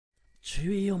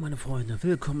Tschüss, meine Freunde,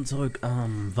 willkommen zurück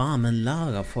am warmen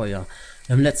Lagerfeuer.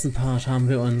 Im letzten Part haben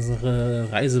wir unsere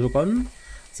Reise begonnen,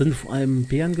 sind vor einem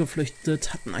Bären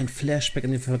geflüchtet, hatten ein Flashback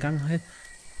in die Vergangenheit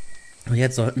und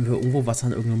jetzt sollten wir irgendwo Wasser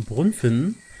an irgendeinem Brunnen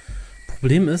finden.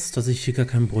 Problem ist, dass ich hier gar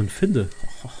keinen Brunnen finde.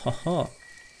 Aber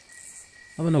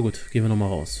na gut, gehen wir nochmal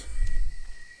raus.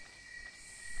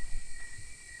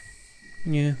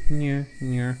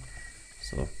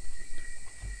 So.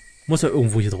 Muss ja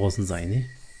irgendwo hier draußen sein, ne?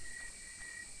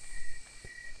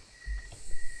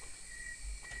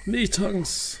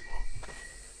 Milchtanks.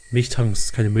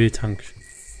 Milchtanks, keine Mülltank.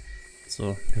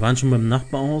 So, wir waren schon beim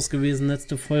Nachbarhaus gewesen,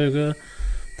 letzte Folge.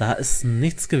 Da ist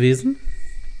nichts gewesen.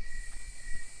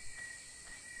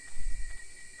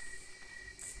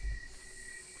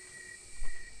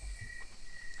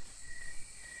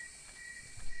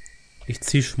 Ich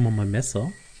ziehe schon mal mein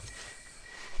Messer.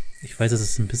 Ich weiß, es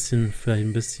ist vielleicht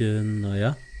ein bisschen,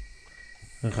 naja,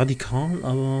 radikal,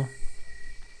 aber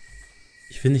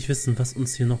ich will nicht wissen, was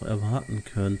uns hier noch erwarten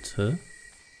könnte.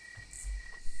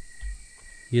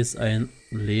 Hier ist ein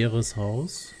leeres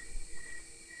Haus.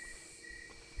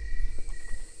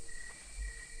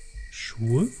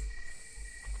 Schuhe.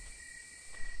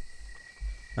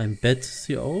 Ein Bett ist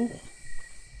hier auch.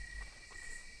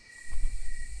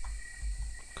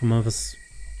 Guck mal, was...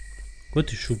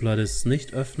 Gut, die Schublade ist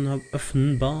nicht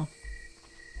öffnbar.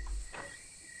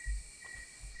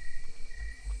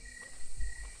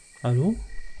 Hallo?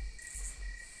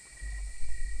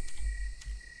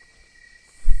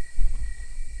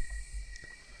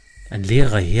 Ein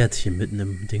leerer Herd hier mitten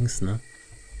im Dings, ne?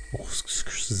 Oh,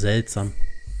 seltsam.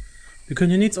 Wir können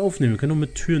hier nichts aufnehmen, wir können nur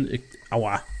mit Türen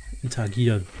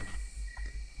interagieren.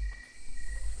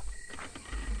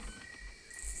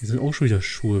 Hier sind auch schon wieder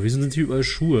Schuhe. Wieso sind hier überall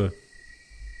Schuhe?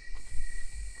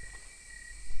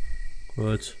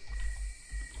 Gut.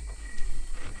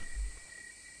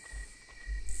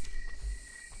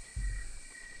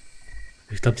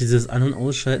 Ich glaube, dieses An- und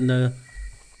Ausschalten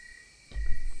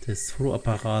des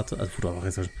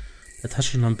Fotoapparates, der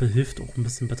Taschenlampe hilft auch ein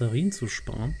bisschen Batterien zu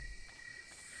sparen.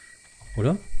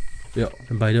 Oder? Ja,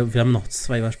 wir haben noch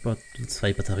zwei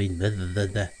Batterien.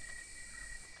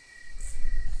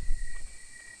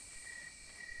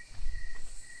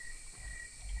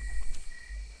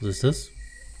 Was ist das?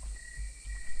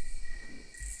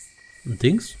 Ein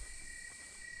Dings?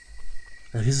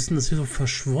 Wie ist denn das hier so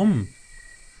verschwommen?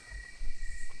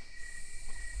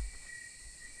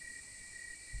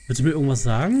 Willst du mir irgendwas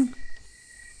sagen?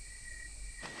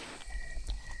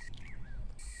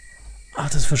 Ach,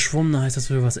 das Verschwommene heißt, dass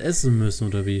wir was essen müssen,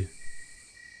 oder wie?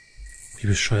 Wie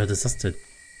bescheuert ist das denn?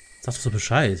 Sag doch so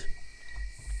Bescheid.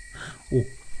 Oh.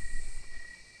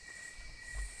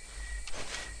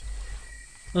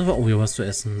 Das war auch hier was zu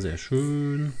essen. Sehr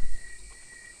schön.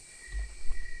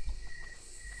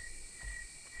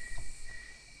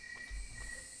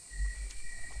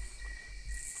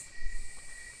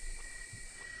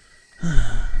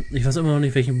 Ich weiß immer noch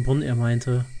nicht, welchen Brunnen er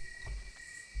meinte.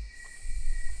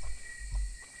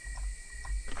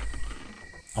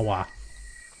 Aua.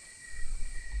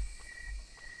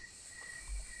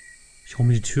 Ich hau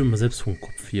mir die Tür immer selbst vor den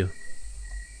Kopf hier.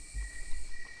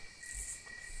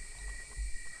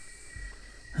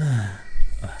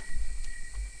 Da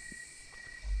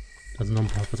sind noch ein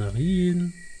paar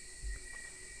Batterien.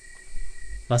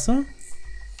 Wasser?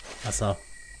 Wasser.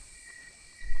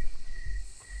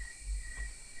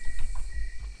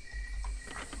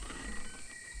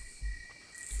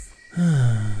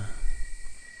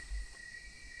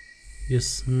 Hier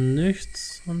ist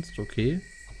nichts sonst, okay.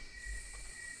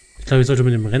 Ich glaube, ich sollte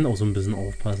mit dem Rennen auch so ein bisschen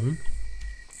aufpassen.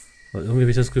 Weil irgendwie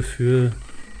habe ich das Gefühl,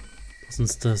 dass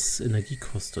uns das Energie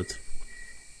kostet.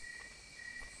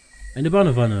 Eine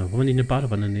Badewanne. Wollen wir nicht eine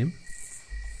Badewanne nehmen?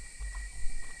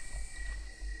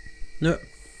 Nö.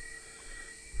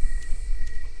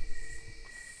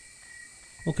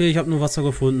 Okay, ich habe nur Wasser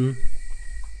gefunden.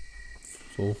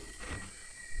 So.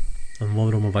 Dann wollen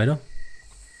wir doch mal weiter.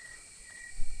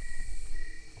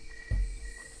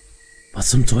 Was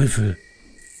zum Teufel?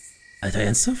 Alter,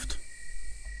 ernsthaft?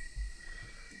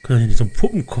 Können wir nicht so einen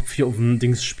Puppenkopf hier auf dem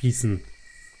Dings spießen? Ihr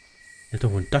habt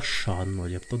doch wohl einen Dachschaden,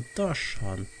 Leute. Ihr habt doch einen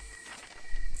Dachschaden.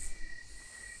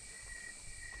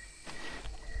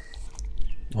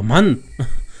 Oh Mann!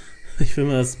 Ich will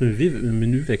mal das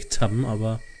Menü wegtappen,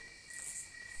 aber...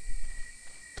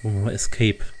 Drücken wir mal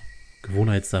Escape.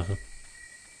 Gewohnheitssache.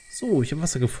 So, ich habe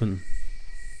Wasser gefunden.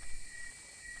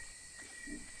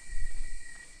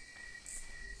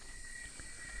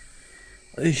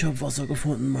 Ich habe Wasser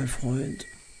gefunden, mein Freund.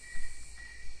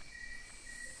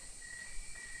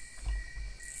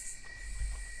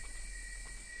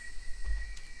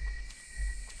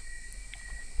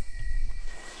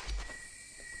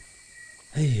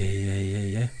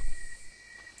 Hey.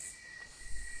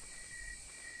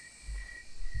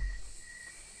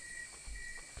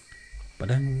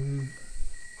 Badang.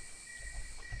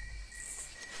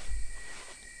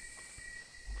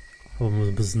 Aber immer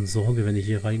so ein bisschen Sorge, wenn ich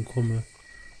hier reinkomme.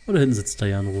 Oder hinten sitzt er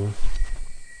ja in Ruhe.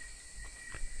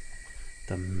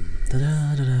 Dann.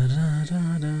 Da.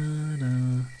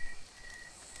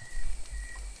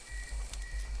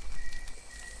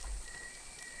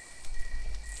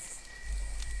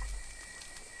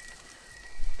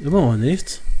 Immer noch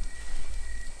nichts.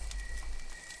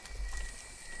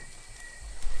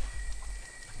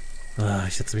 Ah,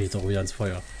 ich setze mich jetzt auch wieder ans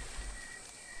Feuer.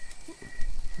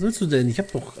 Was willst du denn? Ich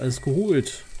habe doch alles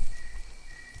geholt.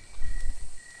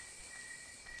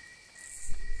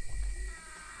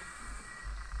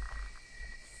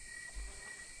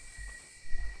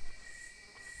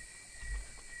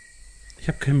 Ich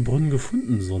habe keinen Brunnen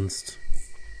gefunden sonst.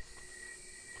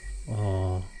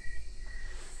 Oh.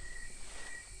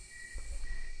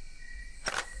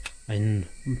 Ein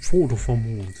Foto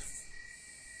vom Mond.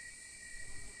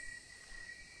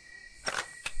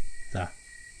 Da.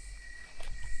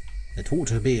 Der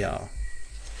tote Bär.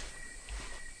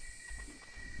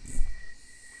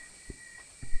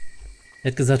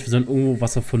 Er hat gesagt, wir sollen irgendwo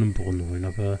Wasser von einem Brunnen holen,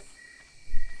 aber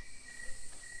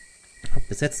ich habe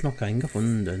bis jetzt noch keinen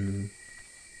gefunden. Da.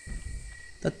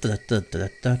 Ah.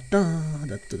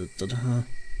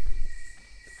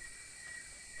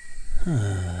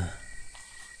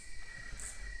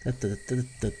 Da.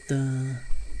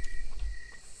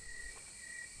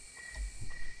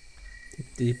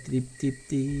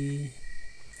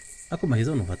 Ah, guck mal, hier ist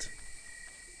auch noch was.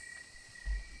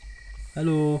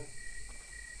 Hallo.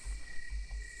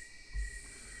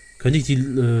 Könnte ich die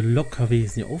Lok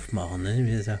wenigstens nicht aufmachen, ne?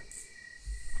 Wie ist ja.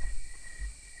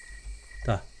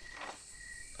 Da.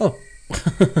 Oh.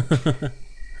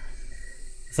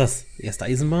 Ist das erste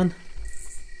Eisenbahn?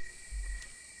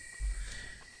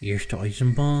 Erste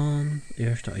Eisenbahn.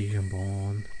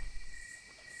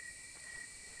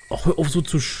 Ach, hör auf so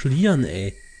zu schlieren,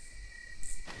 ey.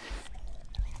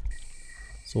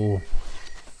 So.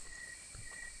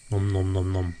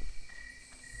 Nom.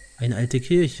 Eine alte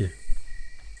Kirche.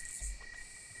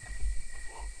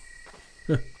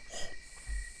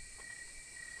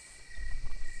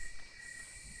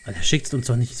 Alter, schickt uns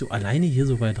doch nicht so alleine hier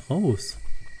so weit raus.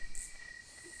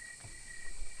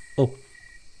 Oh.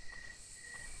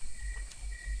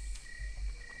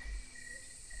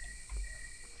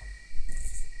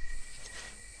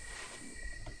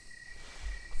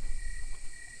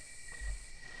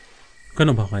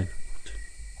 Können aber rein.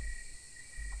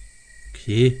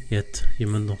 Okay, jetzt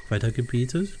jemand noch weiter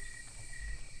gebetet.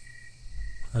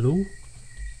 Hallo?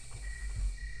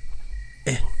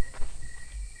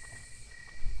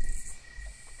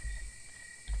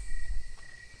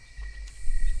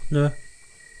 Ne.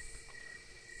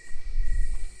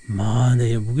 Mann,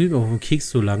 ey, wo geht mir auf den Keks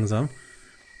so langsam?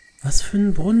 Was für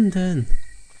ein Brunnen denn?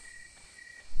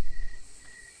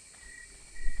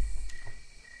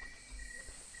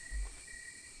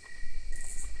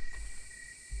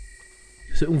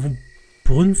 Ist hier irgendwo ein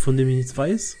Brunnen, von dem ich nichts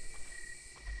weiß?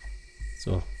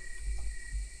 So.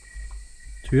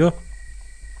 Tür?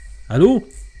 Hallo?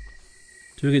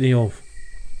 Tür geht nicht auf.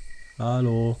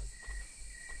 Hallo?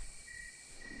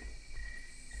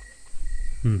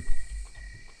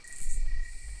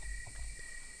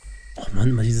 Och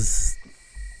Mann, mal diese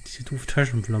doofe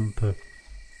Taschenlampe.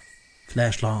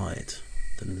 Flashlight.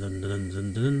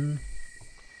 Dun.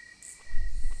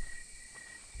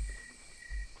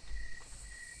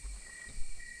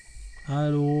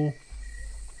 Hallo?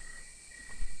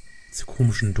 Diese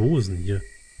komischen Dosen hier.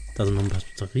 Da sind noch ein paar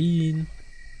Batterien.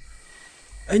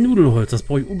 Ein Nudelholz, das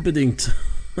brauche ich unbedingt.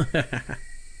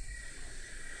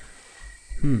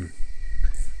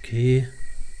 Okay.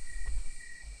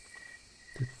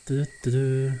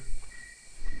 Wenn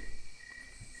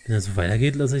das so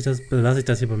weitergeht, lasse ich das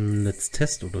hier beim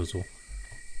Netztest oder so.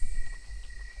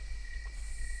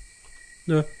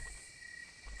 Nö.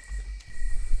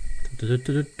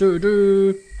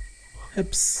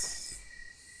 Heps.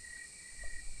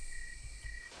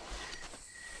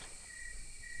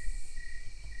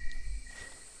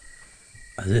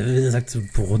 Also wenn er sagt so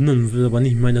Brunnen, will aber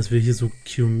nicht meinen, dass wir hier so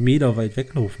Kilometer weit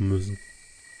weglaufen müssen.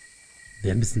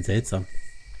 Wäre ein bisschen seltsam.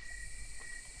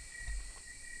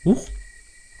 Huch.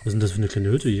 Was ist denn das für eine kleine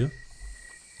Hütte hier?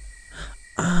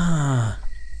 Ah.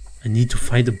 I need to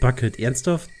find a bucket.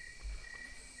 Ernsthaft?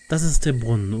 Das ist der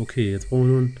Brunnen. Okay, jetzt brauchen wir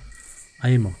nur einen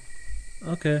Eimer.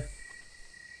 Okay.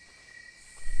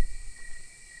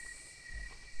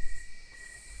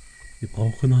 Wir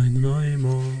brauchen einen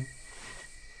Eimer.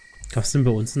 Gab's denn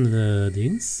bei uns ein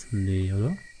Dings? Nee,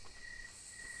 oder?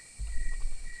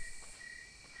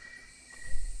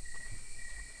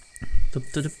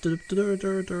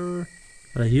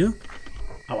 Oder hier?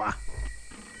 Aua.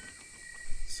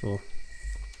 So.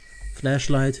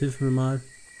 Flashlight, hilf mir mal.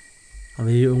 Haben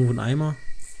wir hier irgendwo einen Eimer?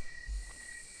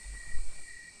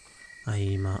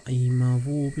 Eimer, Eimer,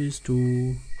 wo bist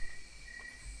du?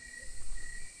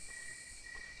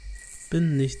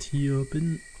 Bin nicht hier,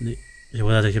 bin... Nee. Ich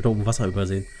habe da oben Wasser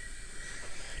übersehen.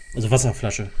 Also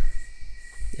Wasserflasche.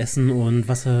 Essen und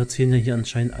Wasser zählen ja hier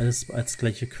anscheinend alles als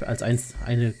gleiche, als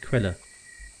eine Quelle.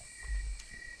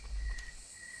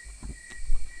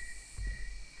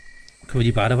 Können wir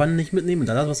die Badewanne nicht mitnehmen und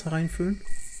da das Wasser reinfüllen?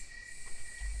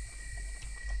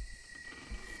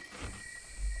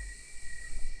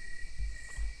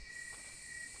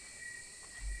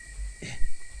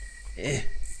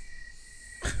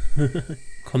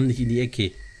 Komm nicht in die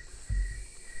Ecke.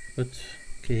 Gut,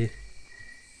 okay.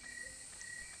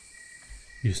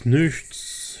 Hier ist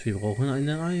nichts. Wir brauchen einen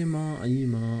Eimer,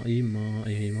 Eimer, Eimer,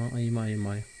 Eimer, Eimer,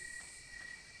 Eimer.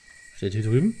 Steht hier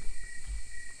drüben?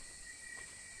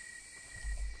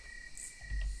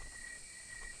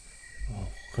 Wir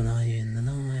brauchen einen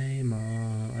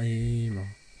Eimer, Eimer.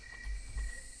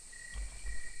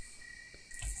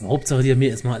 Hauptsache, die haben mir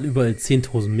erstmal überall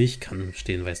 10.000 Milchkannen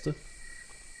stehen, weißt du?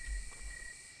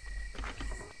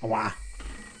 Aua.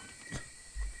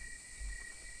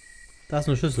 Da ist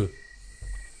eine Schüssel.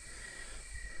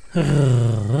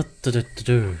 Hier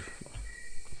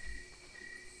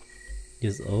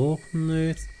ist auch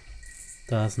nichts.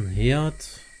 Da ist ein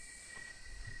Herd.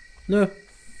 Nö.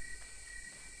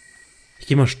 Ich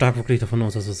gehe mal stark wirklich davon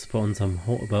aus, dass es bei uns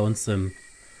im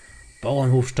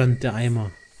Bauernhof stand, der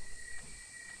Eimer.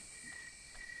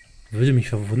 Würde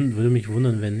mich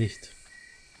wundern, wenn nicht.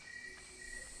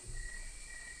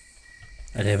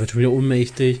 Alter, er wird schon wieder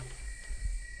ohnmächtig.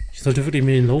 Ich sollte wirklich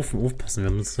mit den Laufen aufpassen. Wir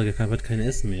haben uns bald kein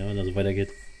Essen mehr, wenn das so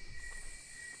weitergeht.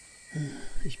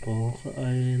 Ich brauche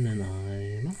einen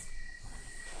Eimer.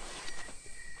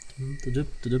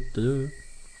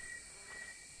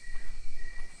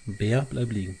 Bär,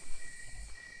 bleib liegen.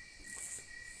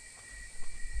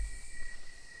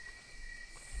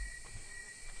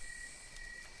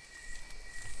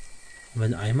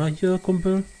 Ein Eimer hier,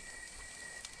 Kumpel?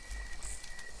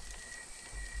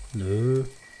 Nö.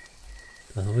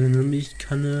 Da habe ich eine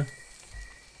Milchkanne.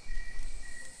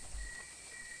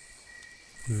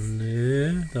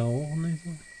 Nee, da auch nicht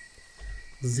so.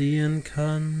 Sehen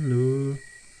kann. Nö.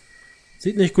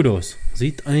 Sieht nicht gut aus.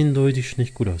 Sieht eindeutig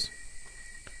nicht gut aus.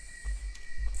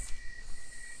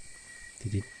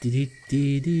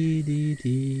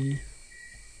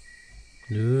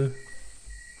 Nö.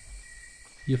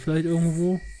 Hier vielleicht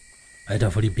irgendwo?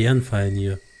 Alter, voll die Bären fallen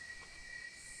hier.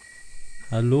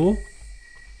 Hallo?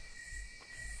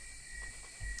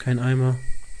 Kein Eimer.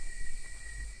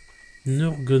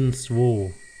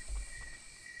 Nirgendwo.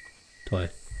 Toll.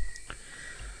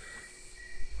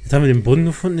 Jetzt haben wir den Brunnen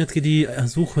gefunden. Jetzt geht die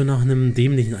Suche nach einem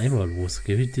dämlichen Eimer los.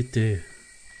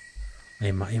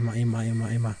 Eimer, Eimer, Eimer, Eimer,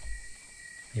 Eimer.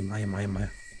 Eimer, Eimer,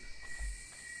 Eimer.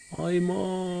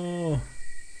 Eimer.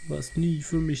 Warst nie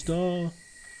für mich da.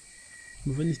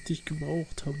 Nur wenn ich dich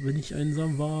gebraucht habe, wenn ich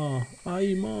einsam war.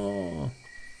 Eimer.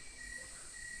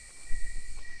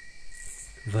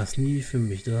 Du warst nie für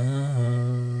mich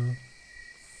da.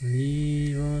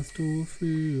 Nie warst du für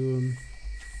mich.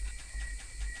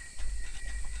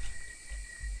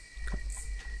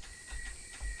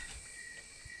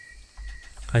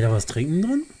 Kann ich da was trinken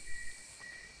drin?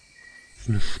 Das ist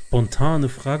eine spontane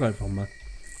Frage einfach mal.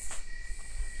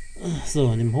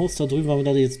 So, in dem Haus da drüben, waren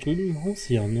wir da jetzt drüben im Haus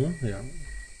hier, ne? Ja.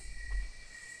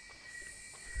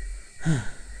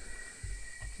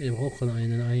 Wir brauchen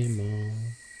einen Eimer.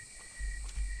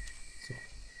 So.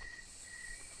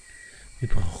 Wir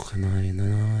brauchen einen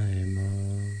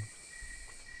Eimer.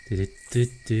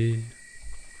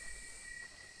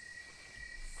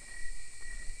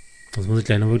 Das muss ich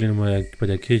gleich noch wirklich nochmal bei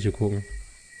der Kirche gucken.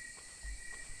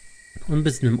 Und ein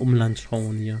bisschen im Umland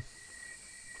schauen hier.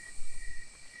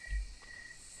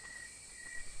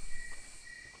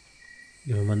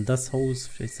 Ja, wenn man das Haus,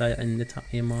 vielleicht sei ein netter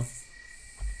Eimer.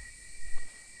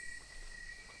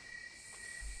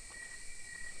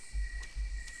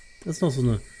 Das ist noch so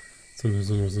eine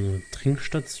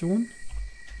Trinkstation.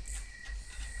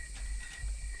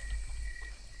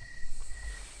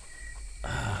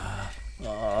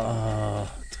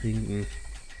 Trinken.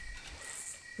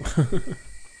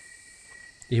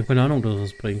 Ich habe keine Ahnung, dass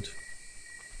das bringt.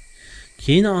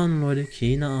 Keine Ahnung, Leute,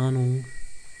 keine Ahnung.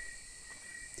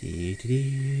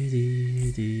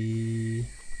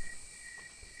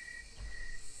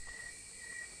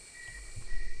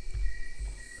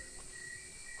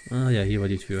 Ah ja, hier war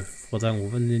die Tür. Ich wollte sagen,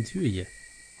 wo war denn die Tür hier?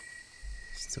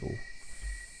 So.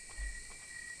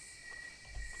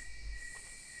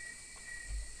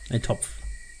 Ein Topf.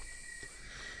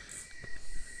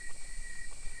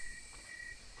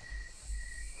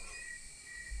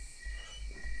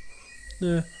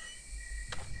 Nö.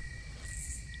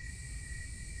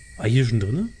 War hier schon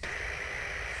drin?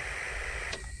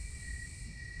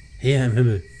 Herr im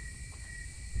Himmel.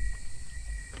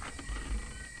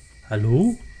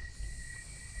 Hallo?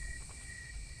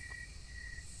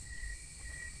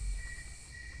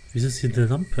 Wie ist das hier eine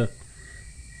Lampe?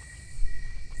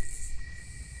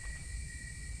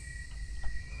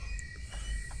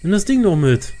 Nimm das Ding doch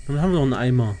mit. Dann haben wir noch einen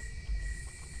Eimer.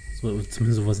 So,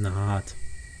 zumindest sowas in der Art.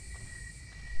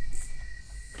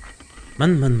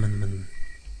 Mann, Mann, Mann, Mann.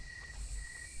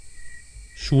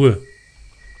 Schuhe.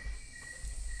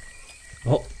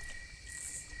 Oh.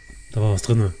 Da war was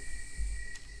drinne.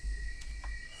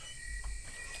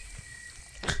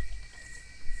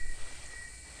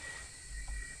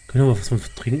 Können wir mal was von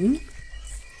trinken?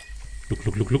 Luck,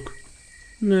 luck, luck, luck.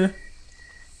 Nö.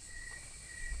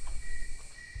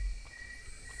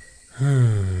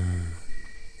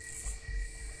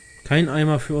 Kein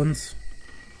Eimer für uns.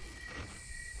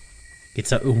 Geht's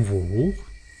da irgendwo hoch?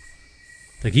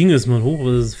 Da ging es mal hoch,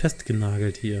 aber das ist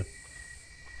festgenagelt hier.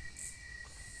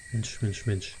 Mensch, Mensch,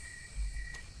 Mensch.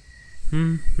 Wie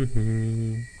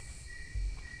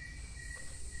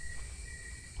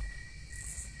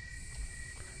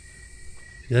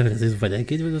gesagt, wenn das hier so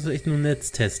weitergeht, wird das echt nur ein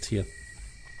Netztest hier.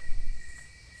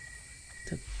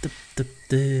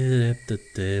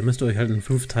 Müsst ihr euch halt ein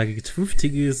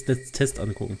fünftägiges Netztest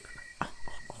angucken.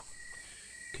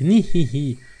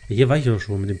 Kniehihi. Ja, hier war ich doch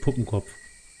schon mit dem Puppenkopf.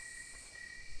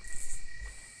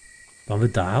 Waren wir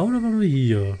da oder waren wir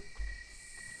hier?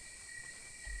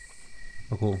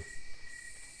 Mal gucken.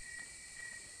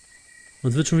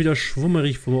 Uns wird schon wieder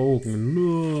schwummerig vor Augen.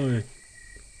 Nein.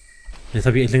 Jetzt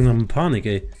habe ich echt langsam Panik,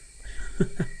 ey.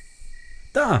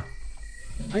 Da!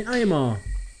 Ein Eimer!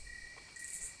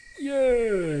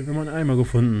 Yeah! Wir haben einen Eimer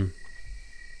gefunden.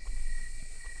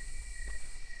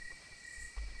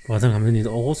 Boah, dann haben wir den jetzt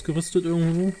auch ausgerüstet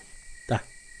irgendwo? Da!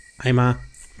 Eimer!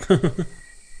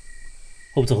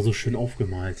 Hauptsache so schön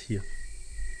aufgemalt hier.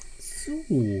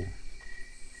 So.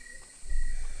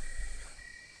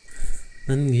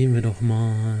 Dann gehen wir doch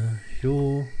mal.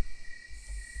 Jo.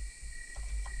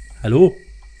 Hallo?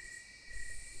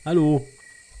 Hallo?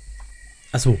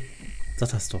 Achso, sag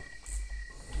das doch.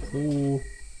 So.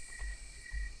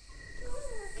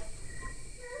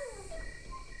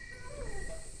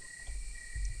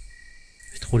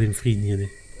 Ich traue den Frieden hier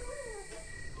nicht.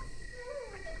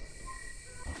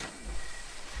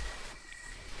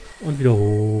 Und wieder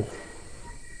hoch.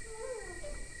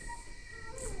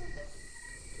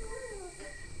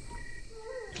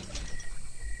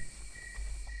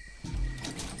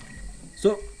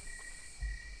 So.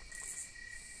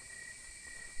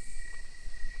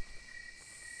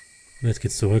 Und jetzt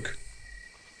geht's zurück.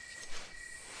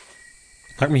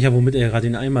 Ich frag mich ja, womit er gerade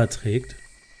den Eimer trägt.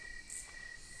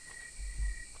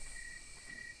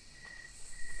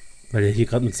 Weil er hier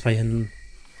gerade mit 2 Händen...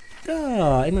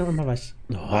 Da, einmal mal was.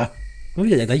 Oh, mal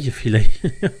wieder der gleiche Fehler.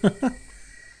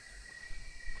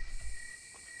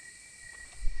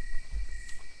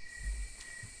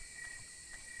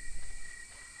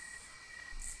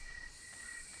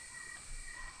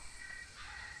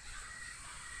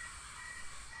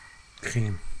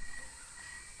 Creme.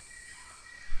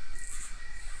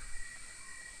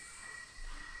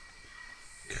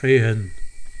 Krähen.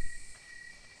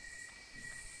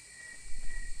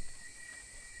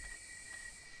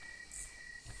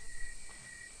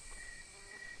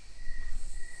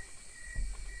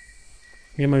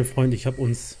 Ja, mein Freund, ich habe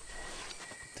uns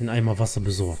den Eimer Wasser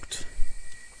besorgt.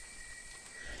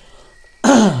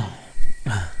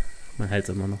 Mein Hals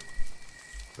immer noch.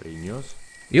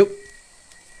 Jo.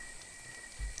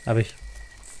 Hab ich.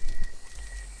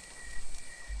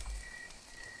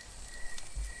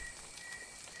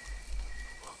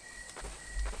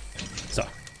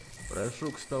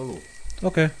 So.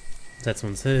 Okay. Setzen wir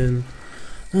uns hin.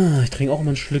 Ich trinke auch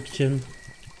mal ein Schlückchen.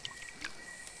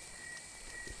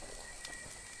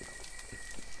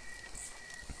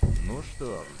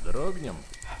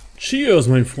 Cheers,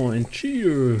 mein Freund.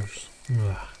 Cheers.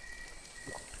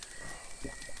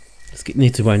 Es geht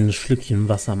nichts über ein Schlückchen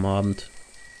Wasser am Abend.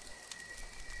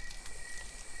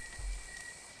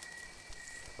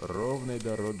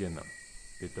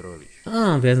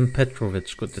 Ah, wir sind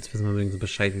Petrovic. Gut, jetzt wissen wir übrigens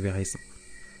Bescheid, wie wir heißen.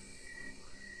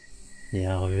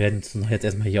 Ja, aber wir werden uns noch jetzt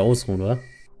erstmal hier ausruhen, oder?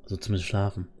 Also zumindest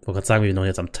schlafen. Ich wollte gerade sagen, wir noch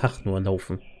jetzt am Tag nur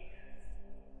laufen.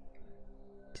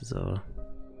 Dieser...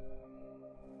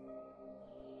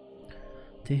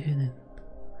 Den...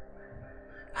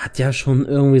 Hat ja schon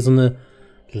irgendwie so eine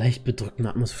leicht bedrückende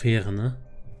Atmosphäre, ne?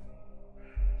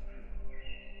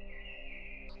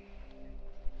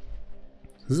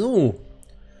 So.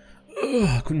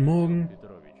 Guten Morgen.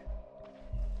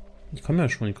 Ich komme ja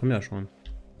schon, ich komme ja schon.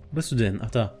 Wo bist du denn?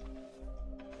 Ach, da.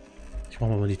 Ich mach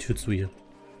mal die Tür zu hier.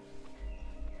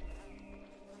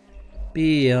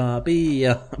 Bea,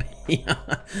 Bea,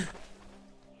 Bea.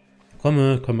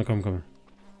 Komme.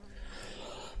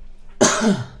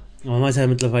 Aber man weiß ja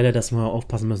mittlerweile, dass wir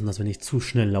aufpassen müssen, dass wir nicht zu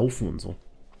schnell laufen und so.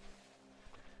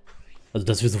 Also,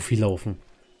 dass wir so viel laufen.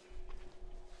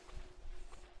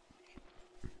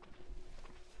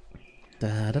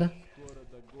 Da.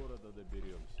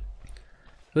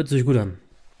 Hört sich gut an.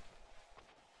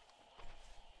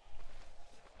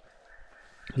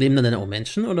 Leben da denn auch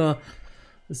Menschen oder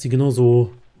ist die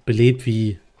genauso belebt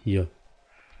wie hier?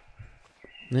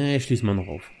 Ne, ich schließe mal noch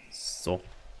auf. So.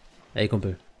 Hey,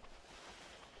 Kumpel.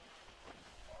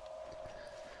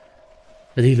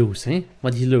 Was ist hier los, hä?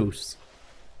 Was ist hier los?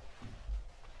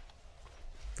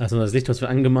 Also das Licht, was wir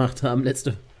angemacht haben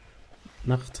letzte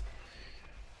Nacht.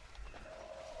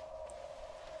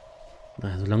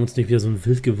 Na, solange uns nicht wieder so ein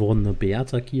wild gewordener Bär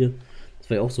attackiert. Das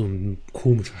war ja auch so ein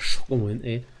komischer Schockmoment,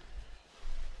 ey.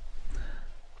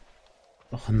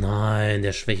 Ach nein,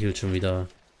 der schwächelt schon wieder.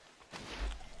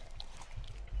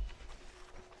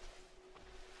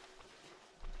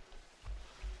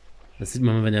 Das sieht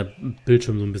man, wenn der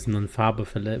Bildschirm so ein bisschen an Farbe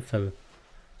verliert.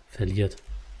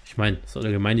 Ich meine, es ist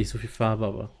allgemein nicht so viel Farbe,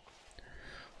 aber...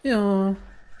 Ja.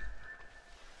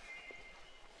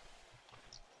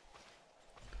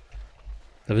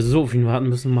 Da wir so auf ihn warten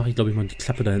müssen, mache ich, glaube ich, mal die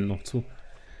Klappe da hinten noch zu.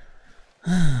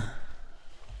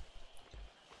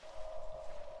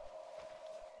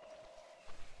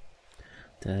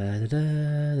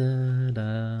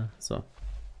 Da. So.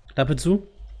 Klappe zu?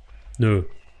 Nö.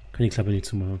 Kann die Klappe nicht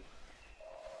zumachen.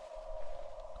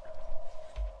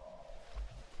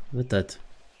 Was ist das?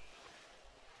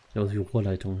 Ja, aus wie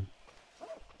Rohrleitungen.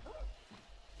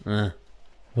 Ah.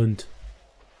 Hund.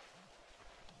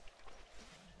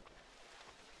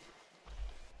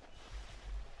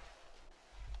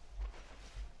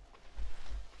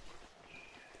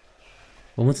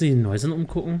 Wollen wir uns nicht in den Häusern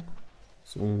umgucken?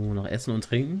 So, nach Essen und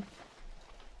Trinken?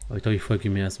 Aber ich glaube, ich folge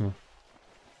ihm erstmal.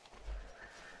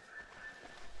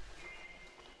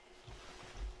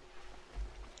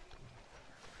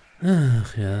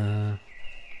 Ach ja.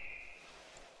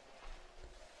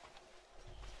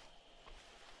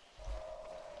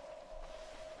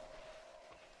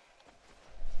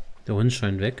 Der Hund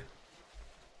scheint weg.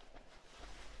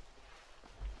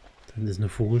 Dann ist eine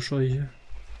Vogelscheuche.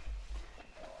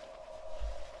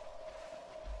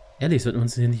 Ehrlich, sollten wir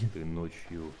uns hier nicht...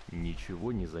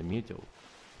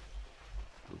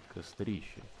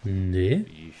 Nee.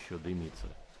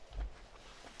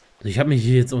 Also ich habe mich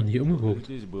hier jetzt auch nicht umgeguckt.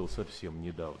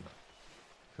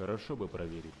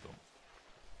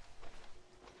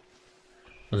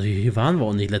 Also hier waren wir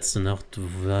auch nicht letzte Nacht.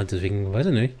 Deswegen weiß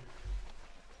ich nicht.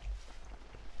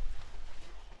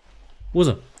 Wo ist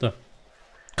er? Da.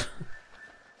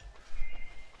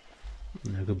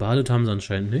 Ja, gebadet haben sie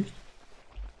anscheinend nicht.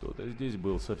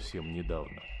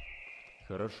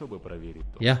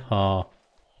 Ja.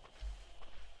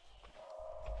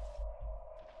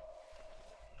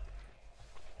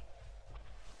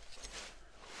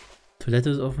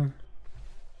 Toilette ist offen.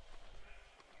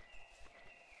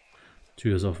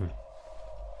 Tür ist offen.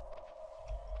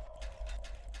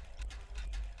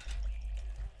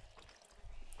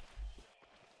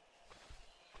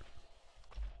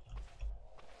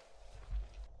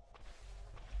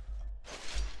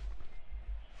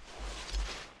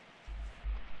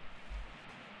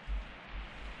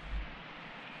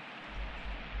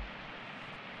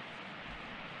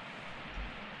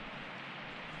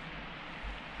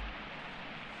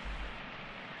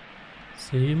 Ist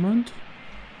hier jemand?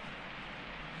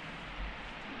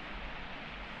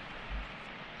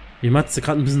 Mir macht es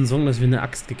gerade ein bisschen Sorgen, dass wir eine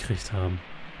Axt gekriegt haben.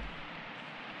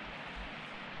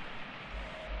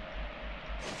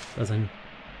 Da ist ein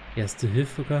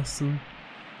Erste-Hilfe-Kasten.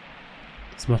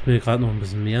 Das macht mir gerade noch ein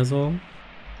bisschen mehr Sorgen.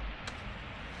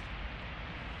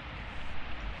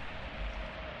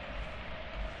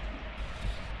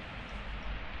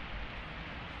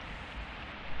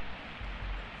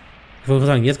 Ich wollte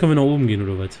sagen, jetzt können wir nach oben gehen,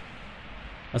 oder was?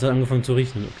 Es hat angefangen zu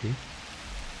regnen, okay.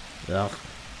 Ach.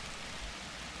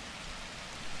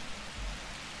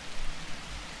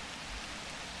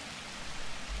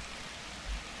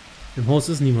 Im Haus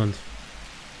ist niemand.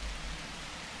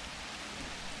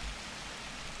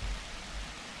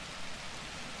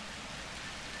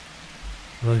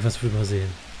 Oder habe ich was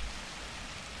übersehen?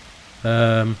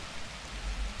 Da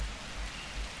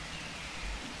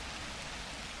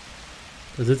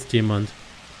sitzt jemand.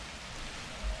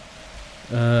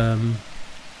 Da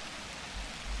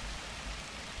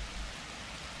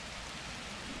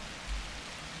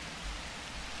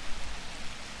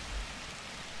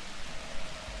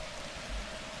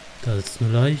sitzt eine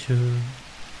Leiche.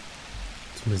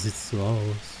 Zumindest sieht es so aus.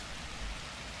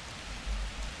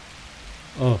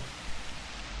 Oh.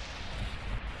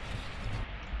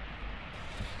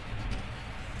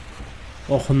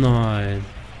 Och nein.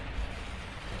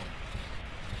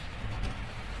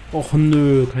 Och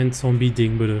nö, kein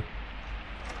Zombie-Ding, bitte.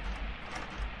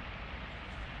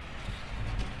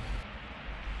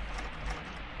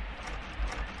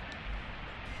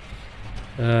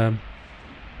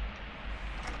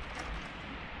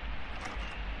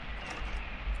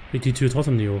 Geht die Tür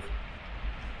trotzdem nicht auf.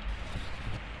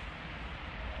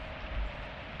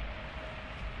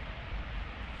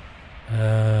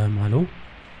 Hallo?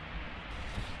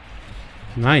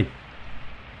 Nein.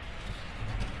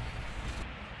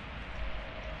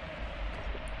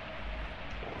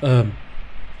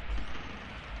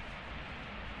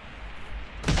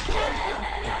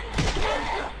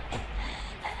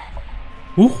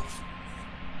 Huch.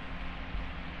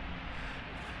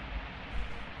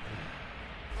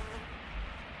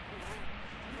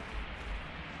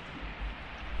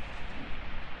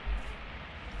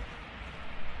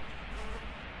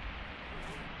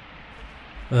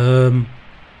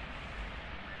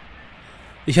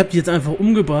 Ich habe die jetzt einfach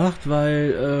umgebracht,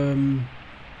 weil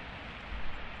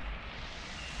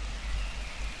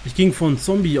ich ging von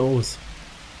Zombie aus.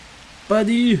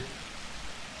 Buddy!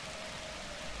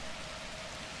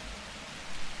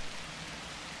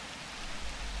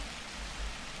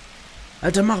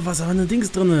 Alter, mach was, aber eine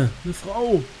Dings drinne. Eine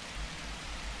Frau.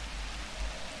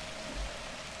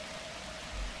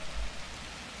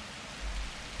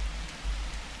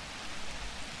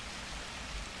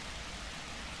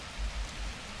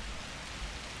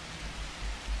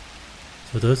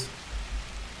 Was war das?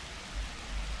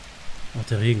 Ach,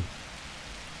 der Regen.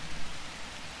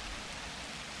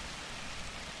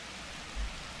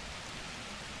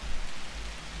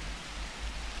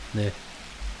 Nee.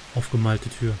 Aufgemalte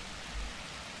Tür.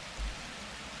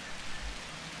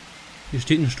 Hier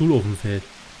steht ein Stuhl auf dem Feld.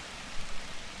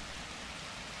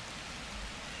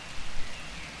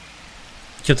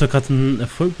 Ich habe da gerade einen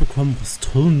Erfolg bekommen, was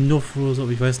toll noch oder so,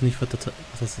 aber ich weiß nicht,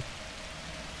 was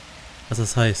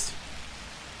das heißt.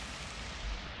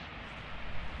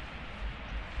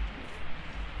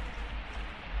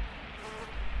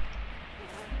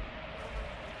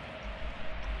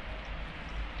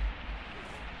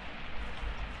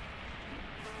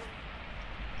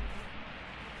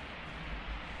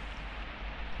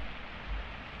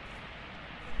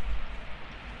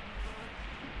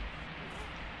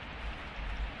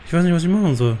 Ich weiß nicht, was ich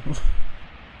machen soll. Wir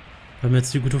haben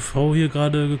jetzt die gute Frau hier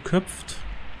gerade geköpft.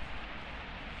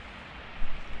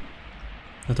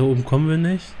 Nach da oben kommen wir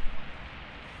nicht.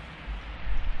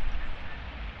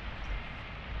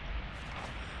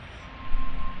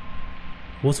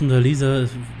 Rose und der Lisa,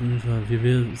 we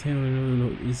will say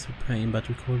easy pain, but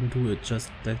we couldn't do it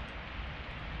just that.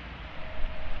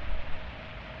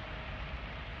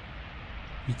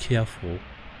 Be careful.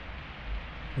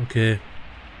 Okay.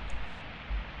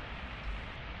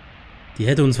 Die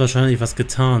hätte uns wahrscheinlich was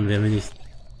getan, wären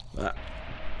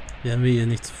wir ihr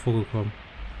nicht zuvor gekommen.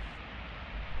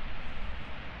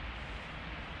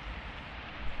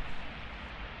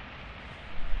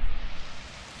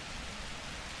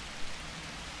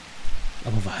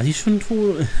 Aber war die schon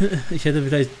tot? Ich hätte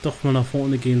vielleicht doch mal nach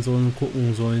vorne gehen sollen und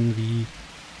gucken sollen, wie...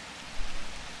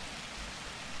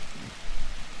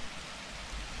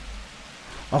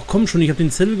 Ach komm schon, ich habe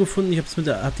den Zettel gefunden, ich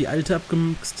hab die alte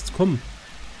abgemaxt. Komm.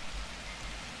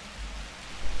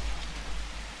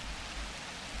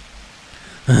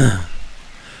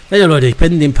 Ja Leute, ich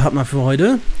beende den Part mal für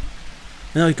heute.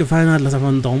 Wenn euch gefallen hat, lasst einfach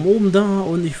einen Daumen oben da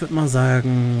und ich würde mal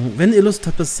sagen, wenn ihr Lust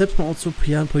habt, das selbst mal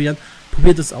auszuprobieren,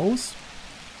 probiert es aus.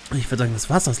 Ich würde sagen, das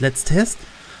war's, das letzte Test.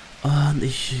 Und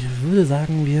ich würde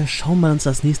sagen, wir schauen mal uns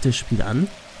das nächste Spiel an.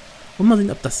 Und mal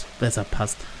sehen, ob das besser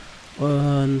passt.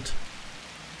 Und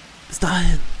bis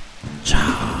dahin.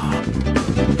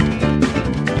 Ciao.